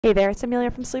Hey there, it's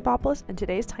Amelia from Sleepopolis, and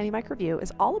today's Tiny Mike review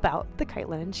is all about the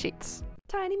Kitelinen sheets.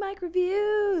 Tiny Mike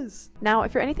reviews! Now,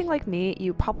 if you're anything like me,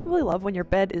 you probably love when your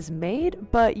bed is made,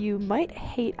 but you might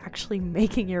hate actually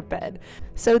making your bed.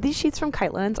 So these sheets from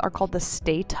Kitelinens are called the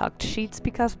Stay Tucked sheets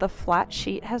because the flat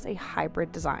sheet has a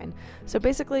hybrid design. So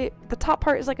basically, the top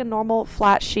part is like a normal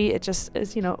flat sheet, it just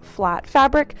is, flat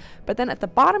fabric, but then at the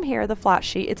bottom here, the flat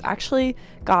sheet, it's actually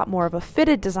got more of a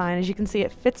fitted design. As you can see,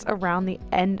 it fits around the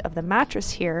end of the mattress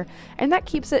here, and that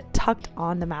keeps it tucked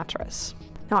on the mattress.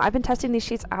 Now, I've been testing these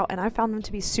sheets out and I found them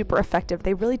to be super effective.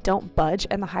 They really don't budge,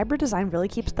 and the hybrid design really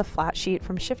keeps the flat sheet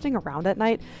from shifting around at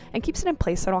night and keeps it in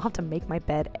place so I don't have to make my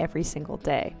bed every single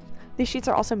day. These sheets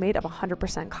are also made of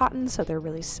 100% cotton, so they're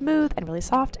really smooth and really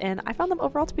soft, and I found them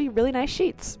overall to be really nice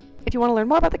sheets. If you want to learn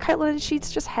more about the Kitelinen sheets,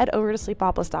 just head over to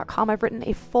sleepopolis.com. I've written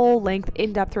a full-length,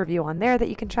 in-depth review on there that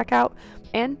you can check out,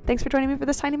 and thanks for joining me for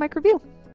this Tiny Mike review.